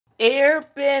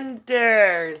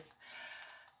Airbenders,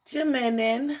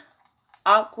 Geminin,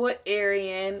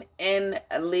 Aquarian, and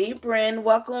Libran.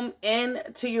 Welcome in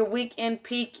to your weekend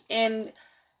peek and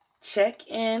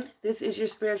check-in. This is your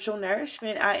spiritual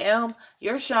nourishment. I am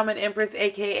your Shaman Empress,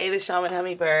 aka the Shaman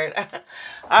Hummingbird.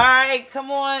 Alright, come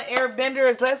on,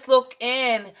 Airbenders. Let's look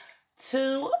in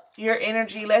to your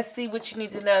energy. Let's see what you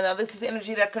need to know. Now, this is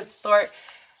energy that could start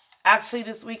actually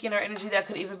this weekend, or energy that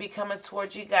could even be coming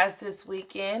towards you guys this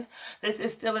weekend. This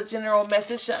is still a general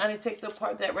message. So only take the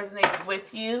part that resonates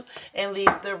with you and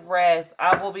leave the rest.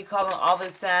 I will be calling all the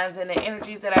signs, and the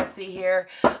energies that I see here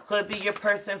could be your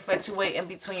person fluctuating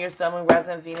between your Sun, Moon,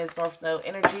 Rising, Venus, North Node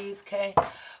energies, okay?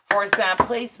 For sign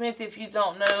placement, if you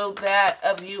don't know that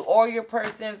of you or your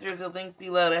persons, there's a link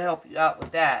below to help you out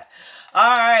with that.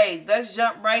 All right, let's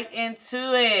jump right into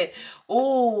it.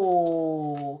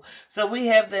 Ooh, so we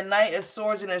have the Knight of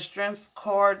Swords and the Strength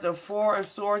card. The Four of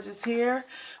Swords is here.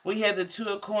 We have the Two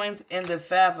of Coins and the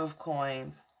Five of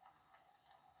Coins.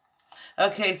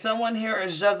 Okay, someone here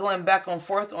is juggling back and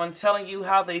forth on telling you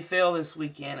how they feel this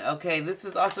weekend. Okay, this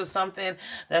is also something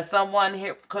that someone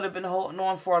here could have been holding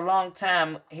on for a long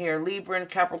time here. Libra,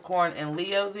 Capricorn, and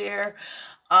Leo there.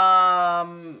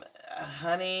 Honey,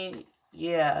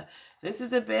 yeah. This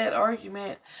is a bad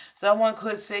argument. Someone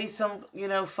could say some,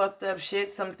 fucked up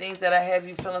shit, some things that I have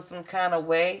you feeling some kind of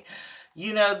way.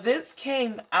 This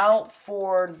came out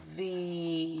for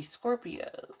the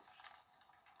Scorpios.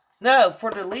 No, for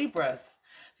the Libras.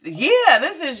 Yeah,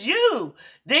 this is you.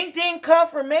 Ding, ding,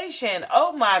 confirmation.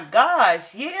 Oh my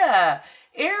gosh, yeah.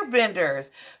 Airbenders.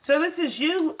 So this is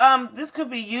you. This could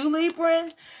be you,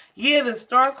 Libran. Yeah, the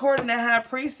Star Card and the High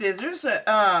Priestess. There's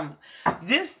a,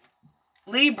 this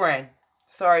Libran,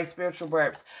 sorry, spiritual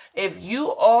burps. If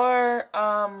you are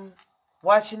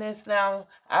watching this now,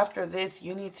 after this,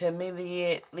 you need to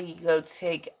immediately go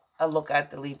take a look at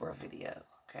the Libra video,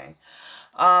 okay?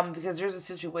 Because there's a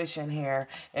situation here,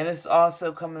 and it's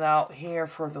also coming out here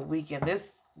for the weekend.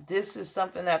 This is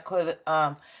something that could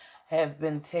have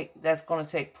been that's going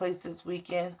to take place this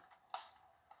weekend.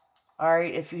 All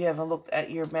right, if you haven't looked at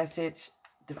your message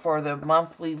for your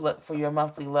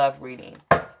monthly love reading.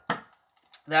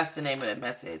 That's the name of the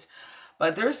message.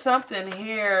 But there's something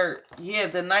here. Yeah,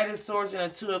 the Knight of Swords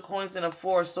and the Two of Coins and the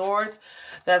Four of Swords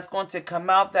that's going to come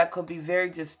out. That could be very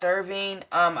disturbing.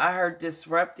 I heard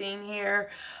disrupting here.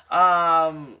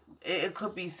 It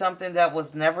could be something that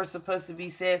was never supposed to be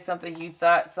said. Something you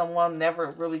thought someone never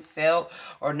really felt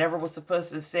or never was supposed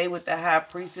to say with the High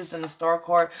Priestess and the Star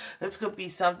card. This could be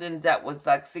something that was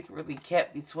like secretly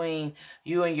kept between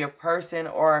you and your person.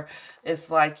 Or it's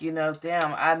like,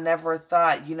 damn, I never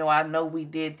thought, I know we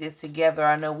did this together.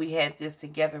 I know we had this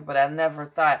together, but I never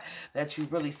thought that you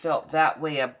really felt that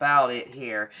way about it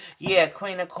here. Yeah,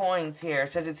 Queen of Coins here.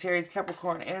 Sagittarius,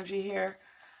 Capricorn energy here.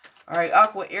 All right,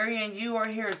 Aquarian, you are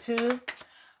here too.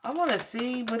 I want to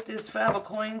see what this Five of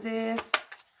Coins is.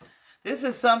 This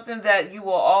is something that you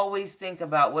will always think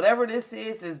about. Whatever this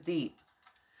is deep.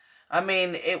 I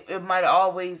mean, it might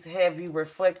always have you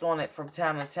reflect on it from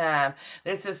time to time.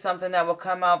 This is something that will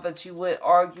come out that you would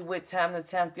argue with time to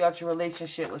time throughout your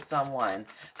relationship with someone.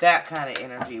 That kind of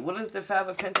energy. What is the Five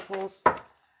of Pentacles?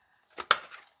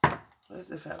 What is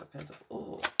the Five of Pentacles?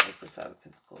 Oh, what's the Five of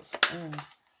Pentacles?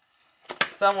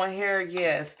 Someone here,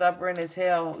 yeah, stubborn as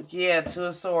hell. Yeah, Two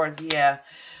of Swords, yeah.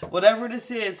 Whatever this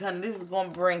is, honey, this is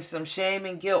going to bring some shame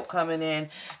and guilt coming in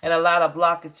and a lot of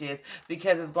blockages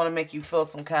because it's going to make you feel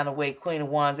some kind of way. Queen of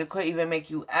Wands. It could even make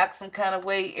you act some kind of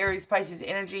way. Aries, Pisces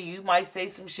energy. You might say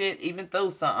some shit, even throw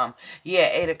something. Yeah,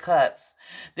 Eight of Cups.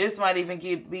 This might even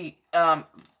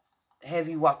have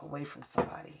you walk away from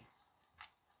somebody.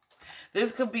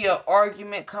 This could be an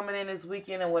argument coming in this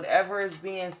weekend, and whatever is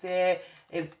being said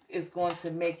is going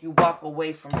to make you walk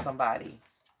away from somebody.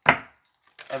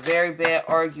 A very bad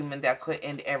argument that could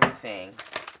end everything.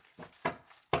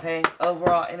 Okay,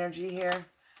 overall energy here.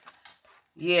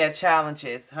 Yeah,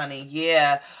 challenges, honey.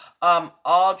 Yeah.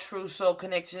 All true soul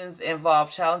connections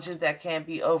involve challenges that can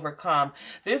be overcome.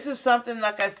 This is something,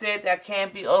 like I said, that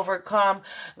can be overcome.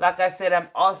 Like I said, I'm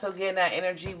also getting that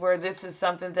energy where this is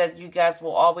something that you guys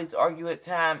will always argue at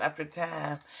time after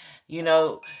time.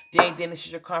 Then this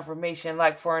is your confirmation.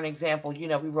 Like, for an example, we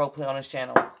roleplay on this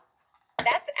channel.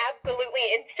 That's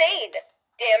absolutely insane.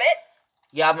 Damn it.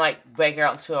 Y'all might break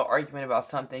out into an argument about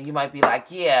something. You might be like,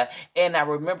 yeah, and I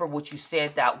remember what you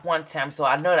said that one time, so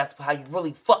I know that's how you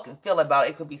really fucking feel about it.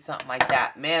 It could be something like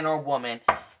that, man or woman.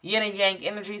 Yin and yang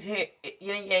energies here.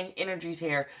 Yin and yang energies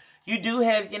here. You do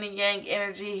have yin and yang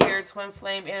energy here, twin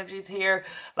flame energies here,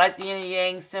 like the yin and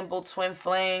yang symbol, twin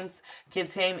flames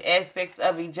contain aspects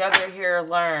of each other here.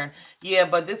 Learn. Yeah,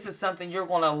 but this is something you're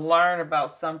going to learn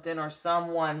about something or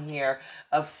someone here,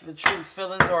 of true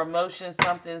feelings or emotions,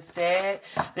 something sad.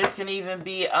 This can even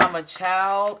be a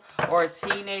child or a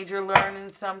teenager learning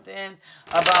something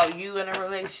about you in a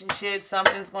relationship.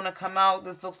 Something's going to come out.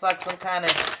 This looks like some kind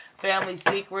of family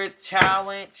secret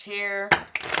challenge here.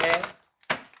 Okay.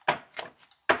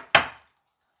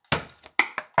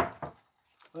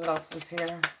 What else is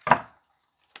here?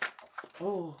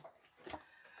 Oh,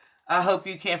 I hope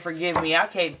you can forgive me. I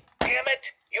can't. Damn it!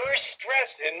 You're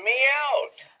stressing me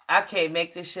out. I can't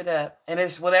make this shit up. And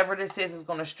it's whatever this is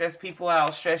going to stress people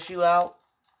out, stress you out.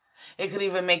 It could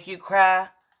even make you cry.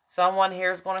 Someone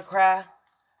here is going to cry.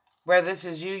 Whether this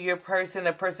is you, your person,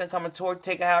 the person coming toward,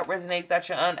 take it how it resonates. That's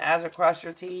your eyes across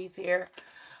your T's here.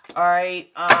 All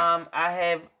right.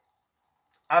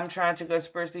 I'm trying to go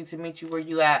spiritually to meet you where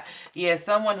you at. Yeah,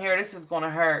 someone here, this is going to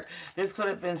hurt. This could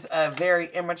have been a very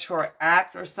immature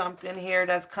act or something here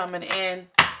that's coming in.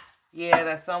 Yeah,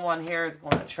 that someone here is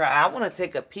going to try. I want to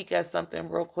take a peek at something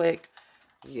real quick.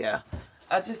 Yeah,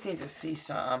 I just need to see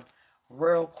something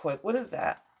real quick. What is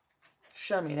that?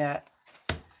 Show me that.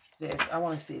 This, I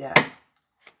want to see that.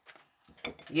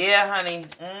 Yeah, honey.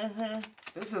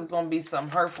 This is going to be some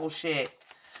hurtful shit.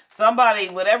 Somebody,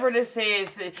 whatever this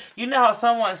is, you know how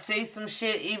someone says some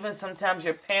shit, even sometimes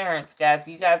your parents, guys.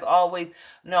 You guys always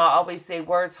know, I always say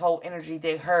words hold energy,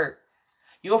 they hurt.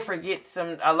 You'll forget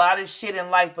a lot of shit in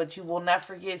life, but you will not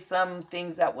forget some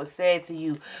things that was said to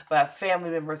you by family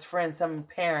members, friends, some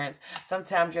parents,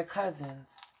 sometimes your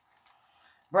cousins,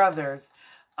 brothers.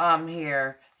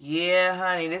 Here. Yeah,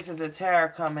 honey, this is a tarot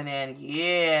coming in.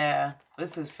 Yeah,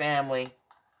 this is family.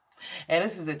 And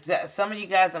this is some of you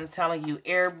guys, I'm telling you,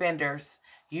 airbenders,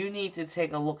 you need to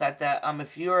take a look at that.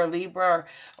 If you're a Libra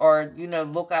or, you know,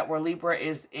 look at where Libra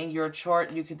is in your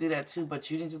chart, you can do that too.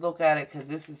 But you need to look at it because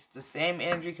this is the same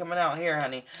energy coming out here,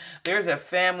 honey. There's a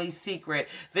family secret.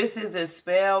 This is a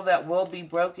spell that will be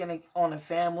broken on a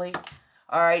family.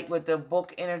 All right, with the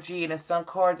book energy and the sun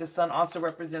card, the sun also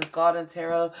represents God in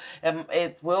tarot. And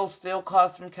it will still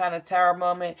cause some kind of tarot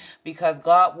moment because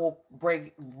God will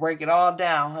break it all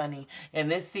down, honey. And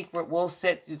this secret will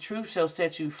the truth shall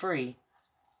set you free.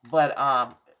 But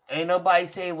ain't nobody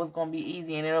say it was going to be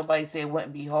easy, and ain't nobody say it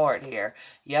wouldn't be hard here.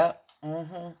 Yep.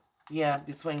 Yeah,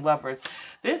 between lovers.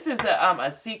 This is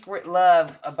a secret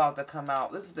love about to come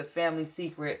out. This is a family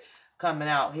secret coming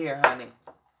out here, honey.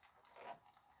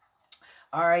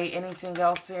 All right, anything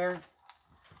else here?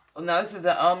 Oh, no, this is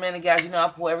an omen. And guys, you know I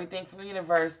pull everything from the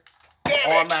universe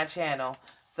on my channel.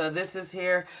 So this is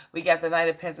here. We got the Knight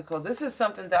of Pentacles. This is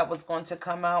something that was going to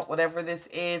come out, whatever this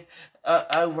is,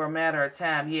 over a matter of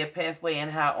time. Yeah, pathway and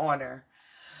high honor.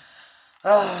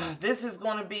 This is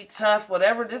going to be tough.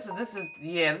 Whatever this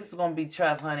is going to be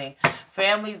tough, honey.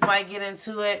 Families might get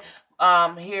into it.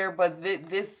 Here, but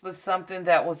this was something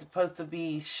that was supposed to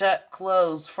be shut,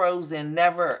 closed, frozen,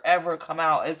 never, ever come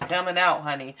out. It's coming out,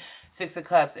 honey. Six of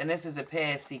Cups, and this is a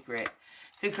past secret.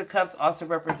 Six of Cups also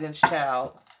represents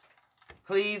child.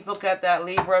 Please look at that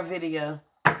Libra video.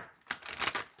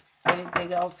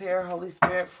 Anything else here, Holy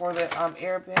Spirit, for the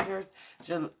airbenders,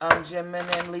 Gemini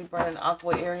and Libra and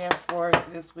Aquarian for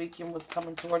this weekend, what's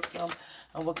coming towards them,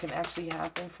 and what can actually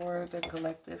happen for the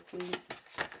collective, please.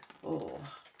 Oh.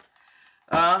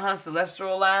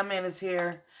 Celestial alignment is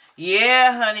here.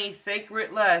 Yeah, honey,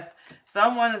 sacred lust.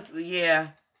 Someone is, yeah.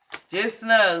 Just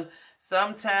know,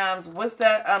 sometimes, what's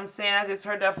that I'm saying? I just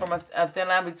heard that from a thin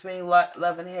line between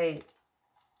love and hate.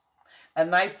 A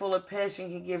night full of passion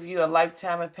can give you a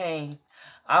lifetime of pain.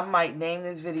 I might name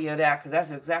this video that because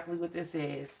that's exactly what this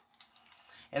is.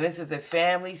 And this is a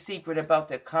family secret about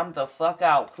to come the fuck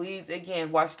out. Please,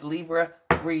 again, watch the Libra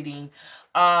reading.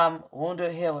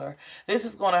 Wounded healer. This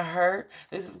is going to hurt.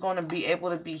 This is going to be able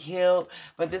to be healed.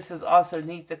 But this is also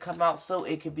needs to come out so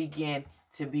it can begin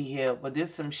to be healed. But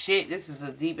this some shit. This is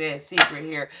a deep ass secret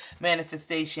here.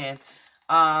 Manifestation.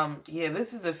 Yeah,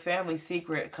 this is a family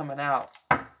secret coming out,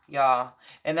 y'all.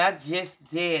 And I just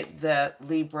did the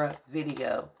Libra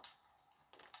video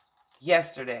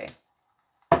yesterday.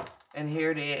 And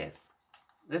here it is.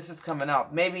 This is coming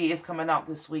out. Maybe it's coming out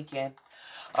this weekend.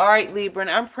 All right, Libra. And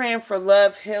I'm praying for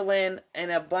love, healing, and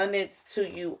abundance to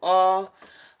you all.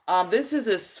 This is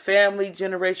a family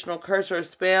generational curse or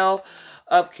spell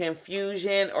of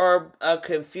confusion or a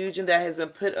confusion that has been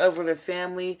put over the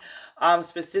family,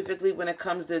 specifically when it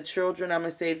comes to children. I'm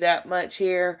going to say that much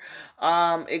here.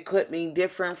 It could be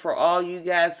different for all you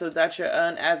guys, so that your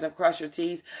as and cross your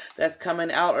T's that's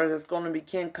coming out or that's going to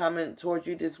begin coming towards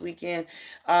you this weekend.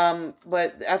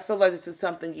 But I feel like this is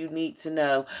something you need to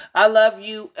know. I love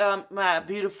you, my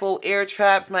beautiful air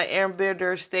traps, my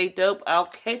airbenders. Stay dope. I'll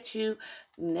catch you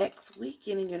next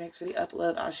weekend in your next video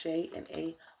upload. Ashe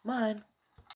and Amen.